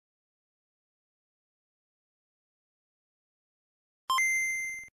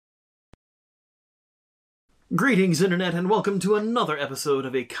Greetings, Internet, and welcome to another episode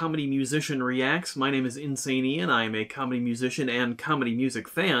of A Comedy Musician Reacts. My name is Insane Ian. I am a comedy musician and comedy music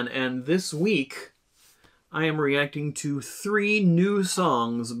fan, and this week I am reacting to 3 new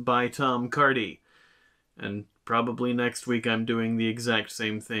songs by Tom Cardy. And probably next week I'm doing the exact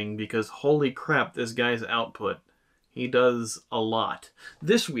same thing, because holy crap, this guy's output. He does a lot.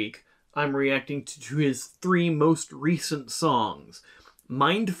 This week I'm reacting to his 3 most recent songs: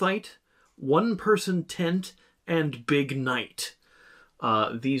 Mind Fight, One Person Tent, and Big Night.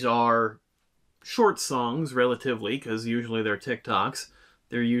 These are short songs, relatively, because usually they're TikToks.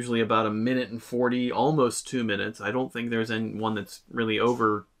 They're usually about 1:40, almost 2 minutes. I don't think there's any one that's really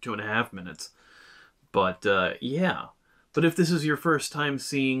over 2.5 minutes. But, yeah. But if this is your first time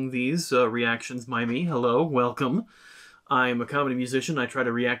seeing these reactions by me, hello, welcome. I'm a comedy musician. I try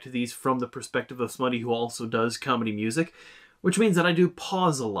to react to these from the perspective of somebody who also does comedy music, which means that I do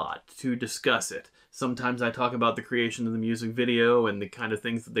pause a lot to discuss it. Sometimes I talk about the creation of the music video and the kind of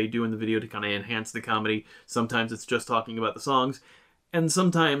things that they do in the video to kind of enhance the comedy. Sometimes it's just talking about the songs. And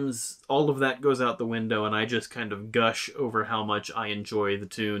sometimes all of that goes out the window and I just kind of gush over how much I enjoy the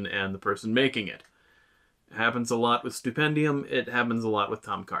tune and the person making it. It happens a lot with Stupendium. It happens a lot with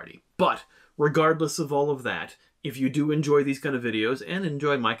Tom Cardy. But regardless of all of that, if you do enjoy these kind of videos and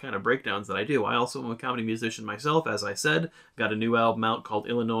enjoy my kind of breakdowns that I do, I also am a comedy musician myself, as I said. Got a new album out called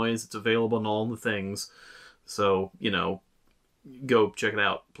Illinois. It's available in all the things. So, you know, go check it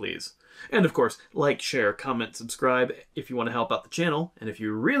out, please. And of course, like, share, comment, subscribe if you want to help out the channel. And if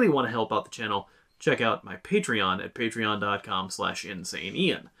you really want to help out the channel, check out my Patreon at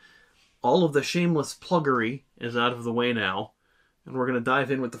patreon.com/InsaneIan. All of the shameless pluggery is out of the way now. And we're going to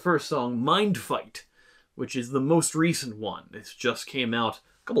dive in with the first song, Mind Fight, which is the most recent one. It just came out a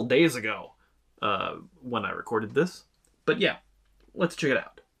couple days ago when I recorded this. But yeah, let's check it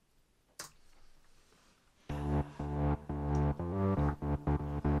out.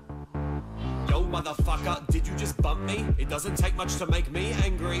 Yo, motherfucker, did you just bump me? It doesn't take much to make me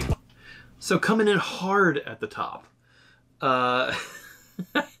angry. So coming in hard at the top.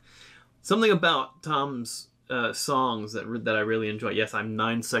 Something about Tom's songs that I really enjoy. Yes, I'm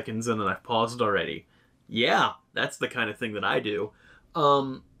 9 seconds in and I've paused already. Yeah, that's the kind of thing that I do.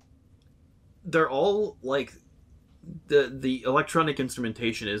 They're all, like, the electronic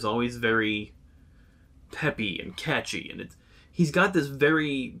instrumentation is always very peppy and catchy, and he's got this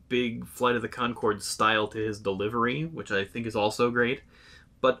very big Flight of the Conchords style to his delivery, which I think is also great,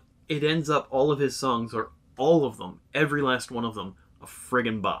 but it ends up, all of his songs, or all of them, every last one of them, a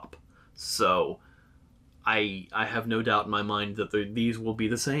friggin' bop. So, I have no doubt in my mind that these will be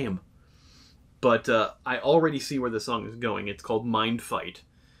the same. But I already see where the song is going. It's called Mind Fight.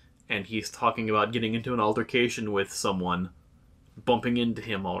 And he's talking about getting into an altercation with someone, bumping into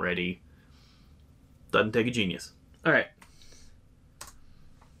him already. Doesn't take a genius. Alright.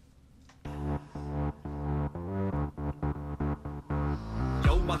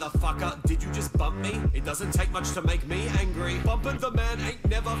 Yo, motherfucker, did you just bump me? It doesn't take much to make me angry. Bumping the man ain't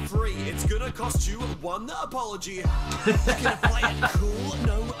never free. It's gonna cost you one apology. Gonna play it cool,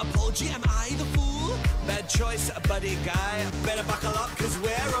 no apology. Am I the fool? Bad choice, buddy guy. Better buckle up, cause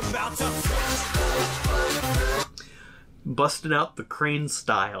we're about to... Busted out the crane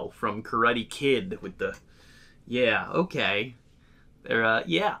style from Karate Kid with the... Yeah, okay.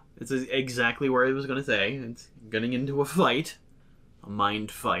 Yeah, it's exactly where I was gonna say. It's getting into a fight. A mind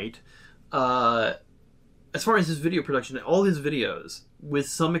fight. As far as his video production, all his videos, with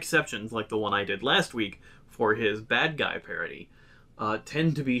some exceptions, like the one I did last week for his Bad Guy parody,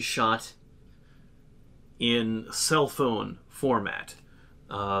 tend to be shot in cell phone format.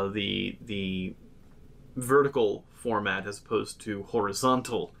 The vertical format as opposed to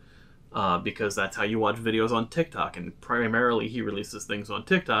horizontal, because that's how you watch videos on TikTok, and primarily he releases things on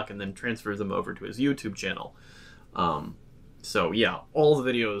TikTok and then transfers them over to his YouTube channel. So yeah, all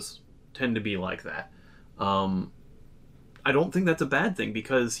the videos tend to be like that. I don't think that's a bad thing,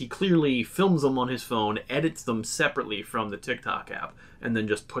 because he clearly films them on his phone, edits them separately from the TikTok app, and then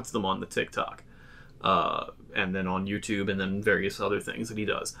just puts them on the TikTok. And then on YouTube, and then various other things that he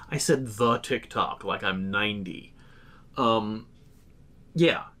does. I said the TikTok, like I'm 90.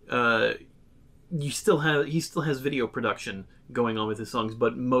 Yeah, he still has video production going on with his songs,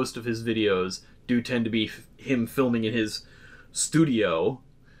 but most of his videos do tend to be him filming in his studio,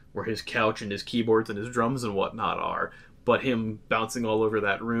 where his couch and his keyboards and his drums and whatnot are, but him bouncing all over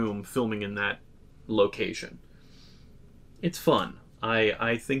that room, filming in that location. It's fun.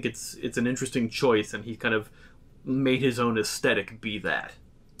 I think it's an interesting choice, and he kind of made his own aesthetic be that.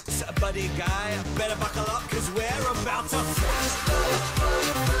 Buddy guy, better buckle up, cause we're about to...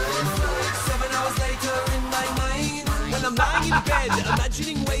 7 hours later in my I'm lying in bed,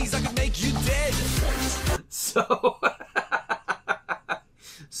 imagining ways I could make you dead. So,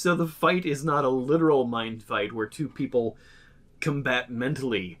 so the fight is not a literal mind fight where two people combat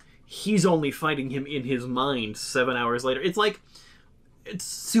mentally. He's only fighting him in his mind 7 hours later. It's like, it's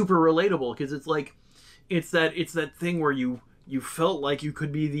super relatable because it's like, it's that thing where you felt like you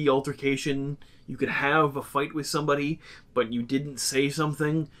could be the altercation, you could have a fight with somebody, but you didn't say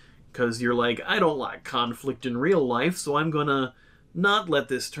something because you're like, I don't like conflict in real life, so I'm gonna not let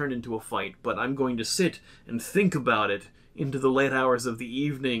this turn into a fight, but I'm going to sit and think about it into the late hours of the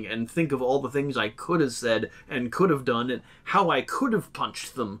evening and think of all the things I could have said and could have done and how I could have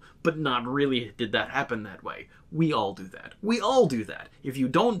punched them, but not really did that happen that way. We all do that. We all do that. If you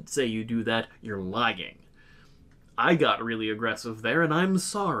don't say you do that, you're lying. I got really aggressive there, and I'm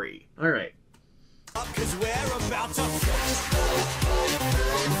sorry. Alright. Cause we're about to 7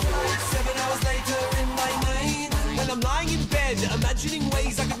 hours later in my mind, when I'm lying in bed, imagining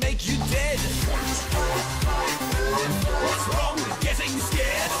ways I could make you dead. What's wrong with getting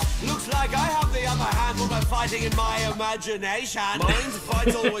scared? Looks like I have the upper hand when I'm fighting in my imagination. Mind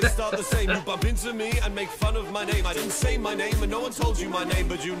fights always start the same. You bump into me and make fun of my name. I didn't say my name and no one told you my name,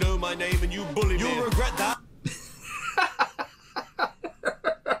 but you know my name and you bully me. You'll regret that.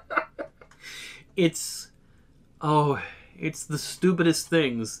 It's the stupidest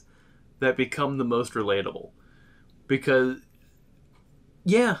things that become the most relatable. Because,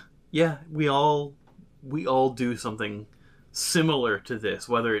 yeah, we all do something similar to this,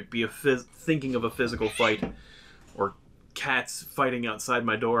 whether it be thinking of a physical fight or cats fighting outside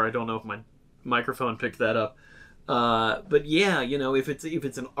my door. I don't know if my microphone picked that up. But yeah, you know, if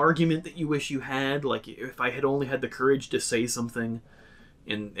it's an argument that you wish you had, like if I had only had the courage to say something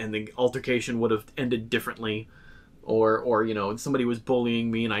and the altercation would have ended differently, or you know, somebody was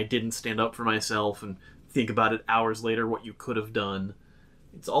bullying me and I didn't stand up for myself and think about it hours later what you could have done.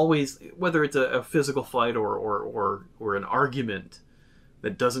 It's always, whether it's a physical fight or an argument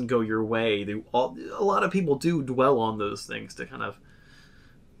that doesn't go your way, a lot of people do dwell on those things to kind of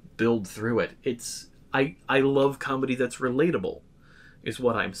build through it. I love comedy that's relatable, is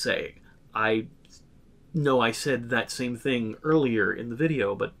what I'm saying. I know I said that same thing earlier in the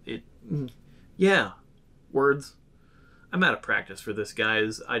video, but yeah, words. I'm out of practice for this,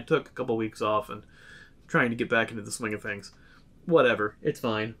 guys. I took a couple weeks off and trying to get back into the swing of things. Whatever, it's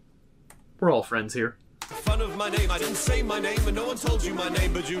fine. We're all friends here. Fun of my name, I didn't say my name and no one told you my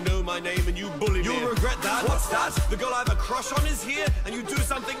name, but you know my name and you bully me. You'll regret that. What's that? The girl I have a crush on is here and you do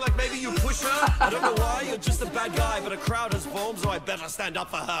something like maybe you push her. I don't know why, you're just a bad guy, but a crowd has formed, so I better stand up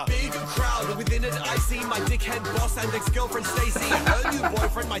for her. Big crowd, within it I see my dickhead boss and ex-girlfriend Stacy, her new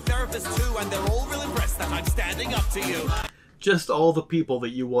boyfriend, my therapist too, and they're all real impressed that I'm standing up to you. Just all the people that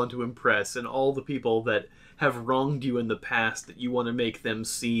you want to impress and all the people that have wronged you in the past that you want to make them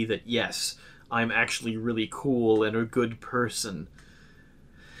see that, yes, I'm actually really cool and a good person.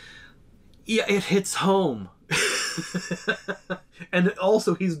 Yeah, it hits home. And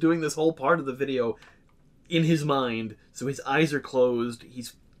also he's doing this whole part of the video in his mind, so his eyes are closed.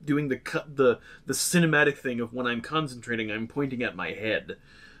 He's doing the cinematic thing of when I'm concentrating, I'm pointing at my head.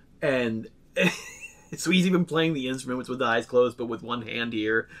 And so he's even playing the instruments with the eyes closed, but with one hand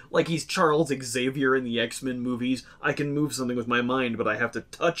here. Like he's Charles Xavier in the X-Men movies. I can move something with my mind, but I have to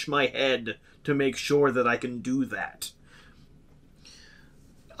touch my head to make sure that I can do that.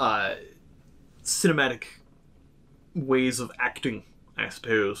 Cinematic ways of acting, I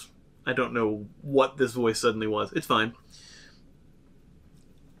suppose. I don't know what this voice suddenly was. It's fine.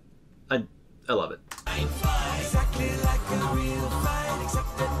 I love it. Exactly like a real fight,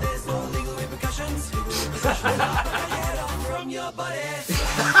 except that there's no legal repercussions. From your body.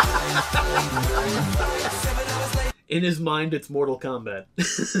 In his mind, it's Mortal Kombat.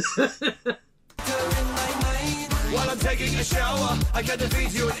 While I'm taking a shower, I can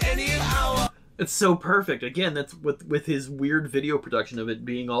defeat you in any hour. It's so perfect. Again, that's with his weird video production of it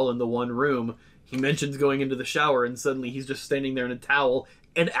being all in the one room. He mentions going into the shower, and suddenly he's just standing there in a towel,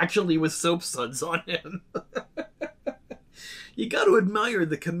 and actually with soap suds on him. You got to admire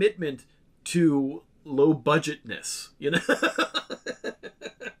the commitment to low budgetness, you know.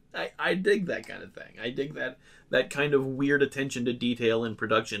 I dig that kind of thing. I dig that kind of weird attention to detail in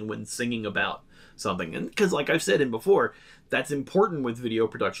production when singing about something. And because, like I've said in before, that's important with video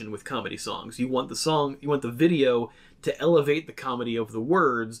production with comedy songs. You want the video to elevate the comedy of the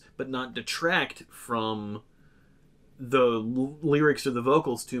words, but not detract from the lyrics or the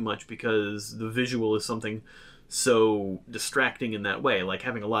vocals too much, because the visual is something so distracting in that way. Like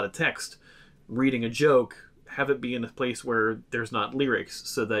having a lot of text, reading a joke, have it be in a place where there's not lyrics,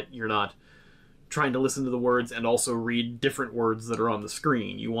 so that you're not trying to listen to the words and also read different words that are on the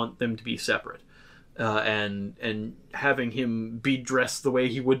screen. You want them to be separate. And having him be dressed the way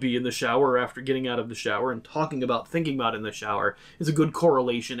he would be in the shower after getting out of the shower and thinking about in the shower is a good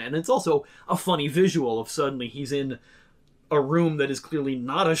correlation. And it's also a funny visual of suddenly he's in a room that is clearly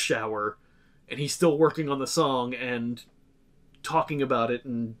not a shower and he's still working on the song and talking about it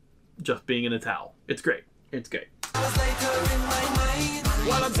and just being in a towel. It's great. It's great.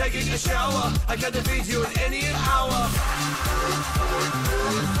 While I'm taking a shower, I can defeat you in any hour.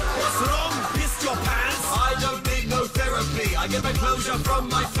 What's wrong? Pissed your pants? I don't need no therapy. I get my closure from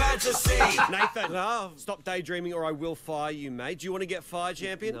my fantasy. Nathan, stop daydreaming or I will fire you, mate. Do you want to get fired,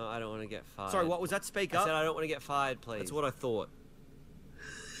 champion? No, I don't want to get fired. Sorry, what was that? Speak up. I said I don't want to get fired, please. That's what I thought.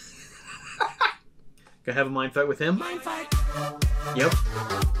 Gonna have a mind fight with him? Mind fight. Yep.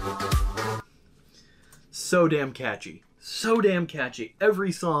 So damn catchy. So damn catchy.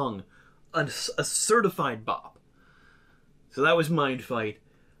 Every song, a certified bop. So that was Mind Fight.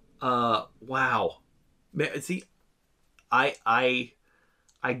 Wow. Man, see, I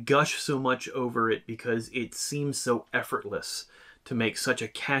gush so much over it because it seems so effortless to make such a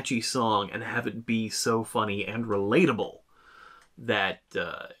catchy song and have it be so funny and relatable that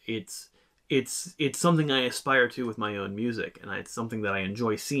it's something I aspire to with my own music, and it's something that I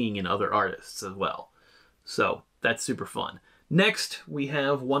enjoy seeing in other artists as well. So that's super fun. Next, we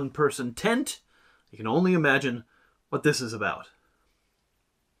have One Person Tent. You can only imagine what this is about.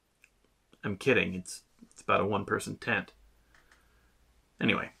 I'm kidding. It's about a one-person tent.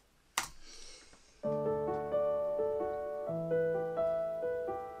 Anyway.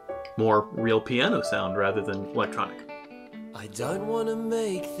 More real piano sound rather than electronic. I don't want to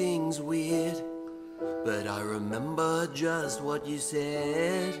make things weird, but I remember just what you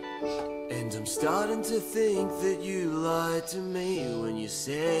said. And I'm starting to think that you lied to me when you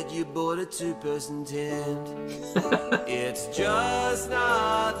said you bought a two-person tent. It's just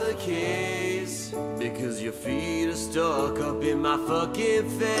not the case, because your feet are stuck up in my fucking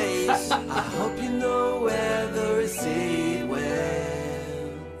face. I hope you know where the receipt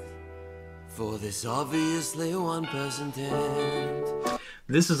went for this obviously one-person tent.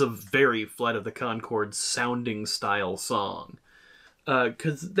 This is a very Flight of the Conchords sounding style song.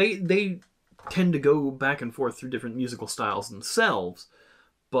 Because they tend to go back and forth through different musical styles themselves,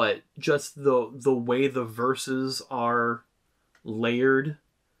 but just the way the verses are layered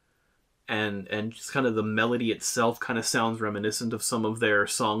and just kind of the melody itself kind of sounds reminiscent of some of their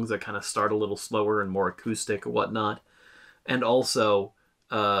songs that kind of start a little slower and more acoustic or whatnot. And also,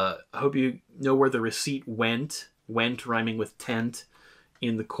 I hope you know where the receipt went rhyming with tent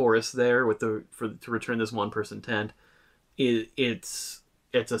in the chorus there with to return this one-person tent. It's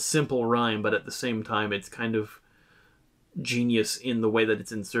a simple rhyme, but at the same time it's kind of genius in the way that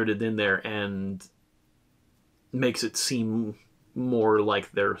it's inserted in there and makes it seem more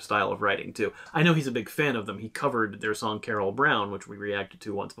like their style of writing too. I know he's a big fan of them. He covered their song Carol Brown, which we reacted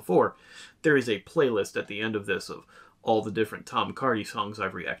to once before. There is a playlist at the end of this of all the different Tom Cardy songs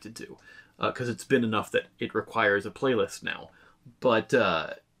I've reacted to, because it's been enough that it requires a playlist now. But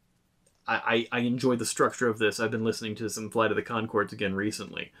I enjoy the structure of this. I've been listening to some Flight of the Conchords again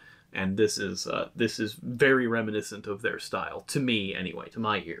recently, and this is very reminiscent of their style, to me anyway, to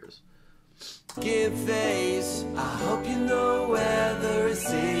my ears. Give face. I hope you know where the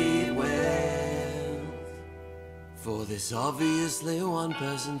receipt went for this obviously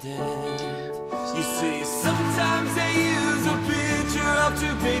one-person tent. You see, sometimes they use a picture of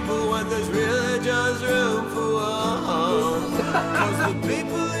two people when there's really just room for one. Cause the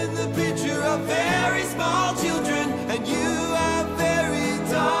people in the picture are very small children and you are very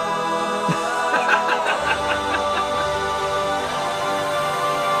tall.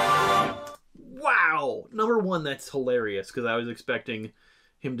 Wow! Number one, that's hilarious, because I was expecting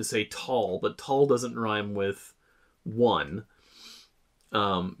him to say tall, but tall doesn't rhyme with one.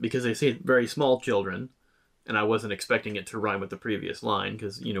 Because they say very small children, and I wasn't expecting it to rhyme with the previous line,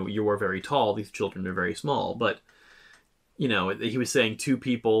 because, you know, you are very tall, these children are very small, but, you know, he was saying two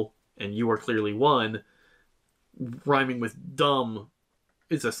people, and you are clearly one, rhyming with dumb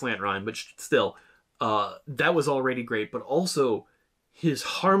is a slant rhyme, but still, that was already great, but also his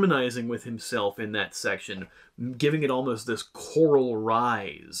harmonizing with himself in that section, giving it almost this choral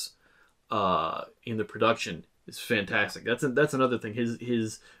rise in the production, is fantastic. That's another thing.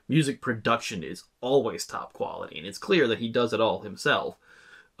 His music production is always top quality, and it's clear that he does it all himself,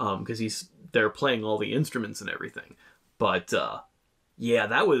 because he's there playing all the instruments and everything. But yeah,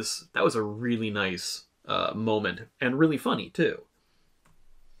 that was a really nice moment, and really funny too.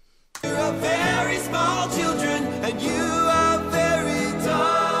 You're a very small children and you are very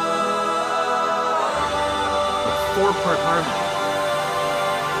tall. four-part harmony.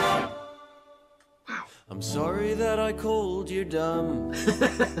 I'm sorry that I called you dumb.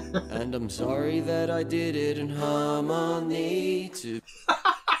 And I'm sorry that I did it in harmony too.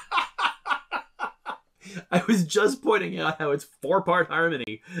 I was just pointing out how it's four-part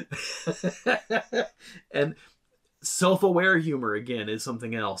harmony. And self-aware humor, again, is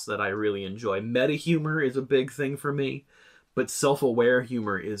something else that I really enjoy. Meta humor is a big thing for me, but self-aware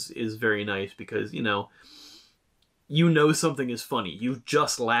humor is very nice because, you know something is funny. You've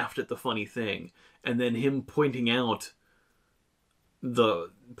just laughed at the funny thing, and then him pointing it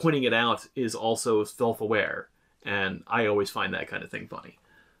out is also self-aware, and I always find that kind of thing funny.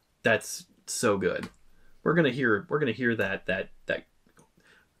 That's so good. We're gonna hear that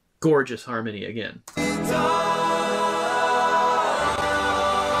gorgeous harmony again.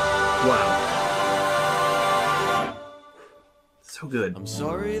 Wow. So good. I'm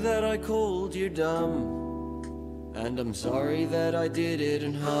sorry that I called you dumb. And I'm sorry that I did it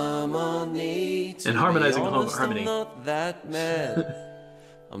in harmony. And harmonizing honest, harmony. I'm not that mad.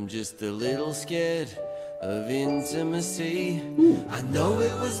 I'm just a little scared of intimacy. I know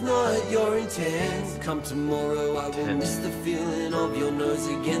it was not your intent. Come tomorrow, I will miss the feeling of your nose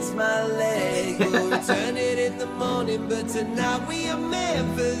against my leg. We'll return it in the morning, but tonight we are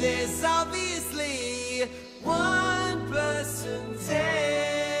meant for this. Obviously, one person tale.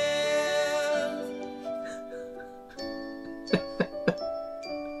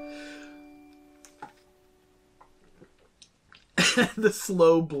 The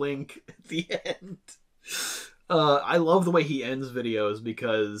slow blink at the end. I love the way he ends videos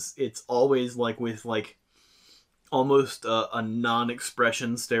because it's always like with like almost a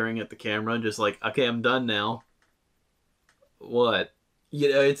non-expression staring at the camera, just like, okay, I'm done now. What? You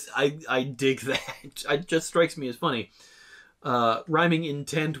know, I dig that. It just strikes me as funny. Rhyming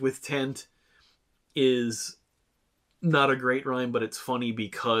intent with tent is not a great rhyme, but it's funny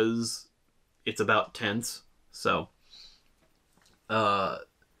because it's about tents. So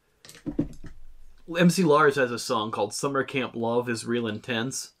MC Lars has a song called Summer Camp Love is Real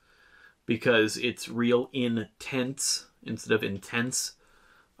Intense because it's real intense instead of intense.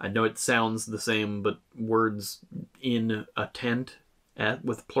 I know it sounds the same, but words in a tent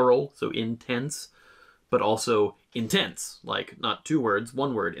with plural, so intense, but also intense, like not two words,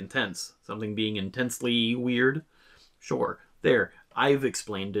 one word, intense. Something being intensely weird. Sure, there, I've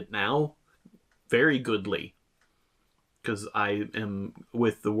explained it now very goodly because I am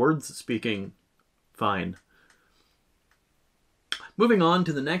with the words speaking fine. Moving on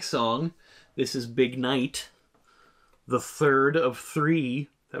to the next song. This is Big Night, the third of 3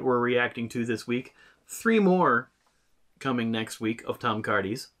 that we're reacting to this week. 3 more coming next week of Tom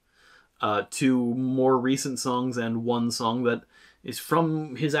Cardy's. 2 more recent songs and 1 song that is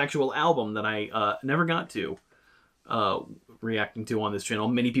from his actual album that I never got to reacting to on this channel.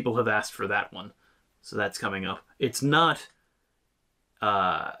 Many people have asked for that one, so that's coming up. It's not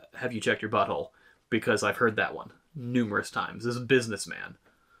Have You Checked Your Butthole, because I've heard that one numerous times. This is Businessman.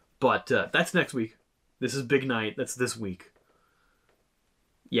 But that's next week. This is Big Night. That's this week.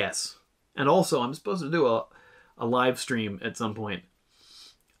 Yes. And also, I'm supposed to do a live stream at some point.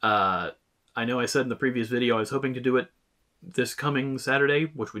 I know I said in the previous video I was hoping to do it this coming Saturday,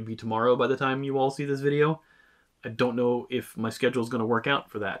 which would be tomorrow by the time you all see this video. I don't know if my schedule is going to work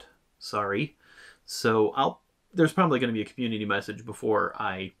out for that. Sorry. So there's probably going to be a community message before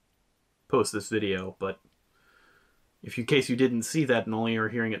I post this video, but in case you didn't see that and only are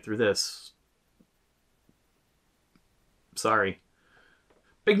hearing it through this, sorry.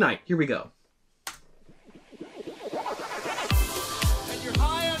 Big Night, here we go. And you're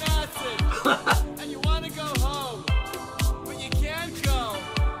high on acid, and you want to go home, but you can't go,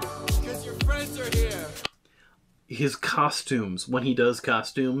 because your friends are here. His costumes, when he does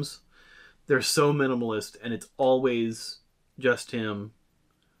costumes, they're so minimalist, and it's always just him,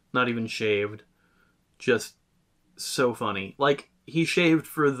 not even shaved, just so funny. Like, he shaved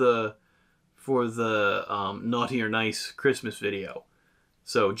for the Naughty or Nice Christmas video.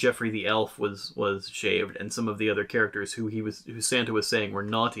 So Jeffrey the Elf was shaved, and some of the other characters who Santa was saying were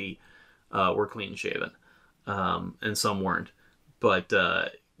naughty were clean shaven, and some weren't. But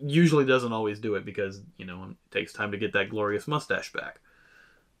usually doesn't always do it because it takes time to get that glorious mustache back.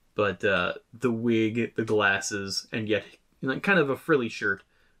 But the wig, the glasses, and yet kind of a frilly shirt,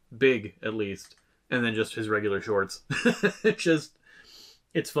 big at least, and then just his regular shorts.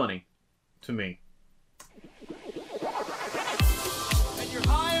 It's funny to me.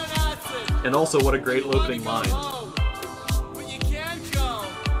 And also, what a great opening line. But you can't go,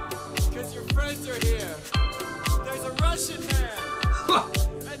 because your friends are here. There's a Russian man,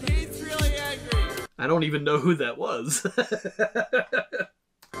 and he's really angry. I don't even know who that was. So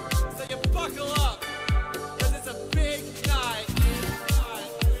you buckle up, cause it's a big night.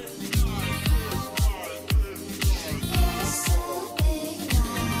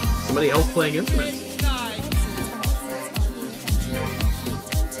 Somebody else playing instruments. Big night.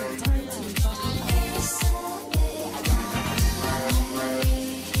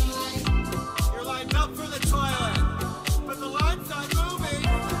 You're lined up for the toilet, but the line's not moving.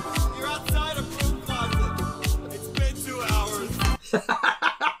 You're outside a broom closet. It's been 2 hours.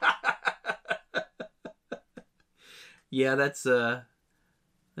 Yeah, that's a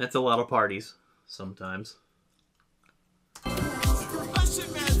lot of parties sometimes.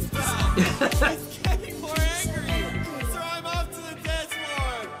 Russian man's back. He's getting more angry. So I'm off to the dance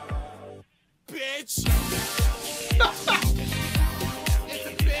floor. Bitch. It's a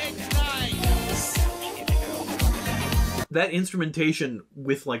big night. That instrumentation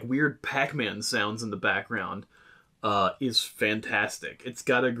with like weird Pac-Man sounds in the background is fantastic. It's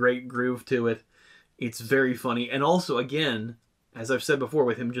got a great groove to it. It's very funny. And also, again, as I've said before,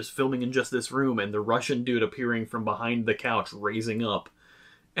 with him just filming in just this room and the Russian dude appearing from behind the couch, raising up.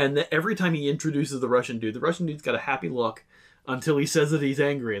 And every time he introduces the Russian dude's got a happy look until he says that he's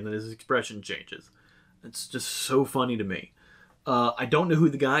angry, and then his expression changes. It's just so funny to me. I don't know who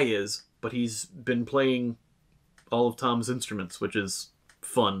the guy is, but he's been playing all of Tom's instruments, which is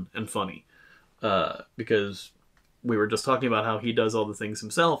fun and funny. Because we were just talking about how he does all the things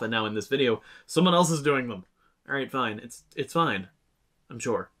himself, and now in this video, someone else is doing them. Alright, fine. It's fine. I'm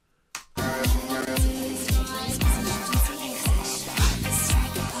sure.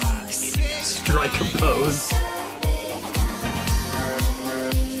 Strike a pose.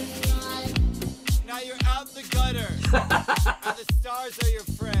 Now you're out the gutter. Now the stars are your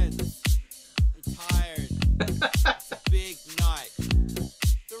friends. You're tired. It's a big night.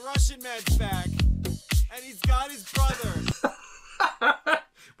 The Russian man's back. And he's got his brother.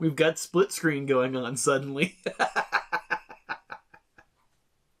 We've got split screen going on suddenly. You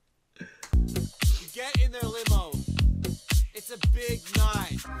get in their limo. It's a big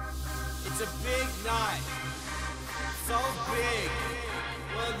night. It's a big night. So big.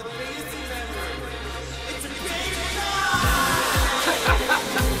 One of the biggest things ever. It's a big night!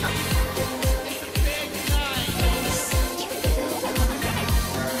 It's a big night!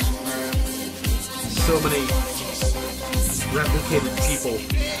 So many replicated people.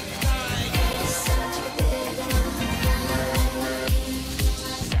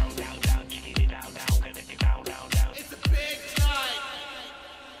 It's a big night!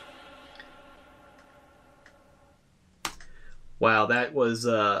 Wow, that was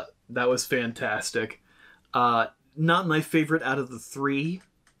fantastic. Not my favorite out of the three.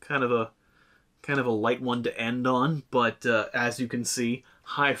 Kind of a light one to end on, but as you can see,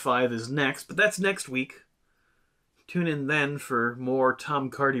 High Five is next, but that's next week. Tune in then for more Tom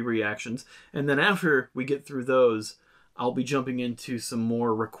Cardy reactions, and then after we get through those, I'll be jumping into some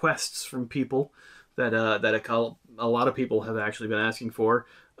more requests from people that a lot of people have actually been asking for,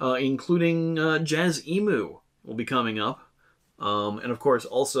 including Jazz Emu will be coming up, and of course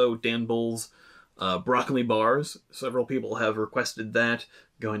also Dan Bull's Broccoli Bars. Several people have requested that.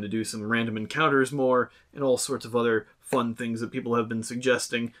 Going to do some random encounters more, and all sorts of other fun things that people have been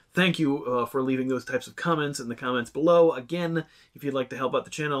suggesting. Thank you for leaving those types of comments in the comments below. Again, if you'd like to help out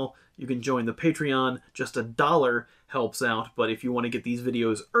the channel, you can join the Patreon. Just $1 helps out, but if you want to get these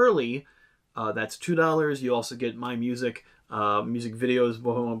videos early, that's $2. You also get my music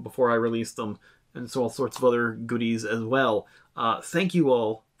videos before I release them, and so all sorts of other goodies as well. Thank you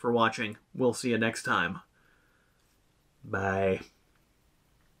all for watching. We'll see you next time. Bye.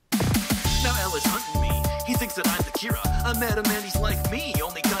 Now L is hunting me. He thinks that I'm the Kira. I met him and he's like me,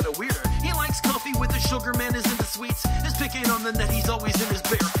 only kinda weirder. He likes coffee with the sugar, man is into sweets. Is picking on the net, he's always in his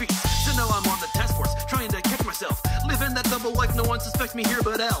bare feet. So now I'm on the task force, trying to catch myself. Living that double life, no one suspects me here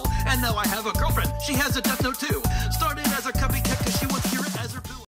but L. And now I have a girlfriend, she has a death note too. Started as a copycat.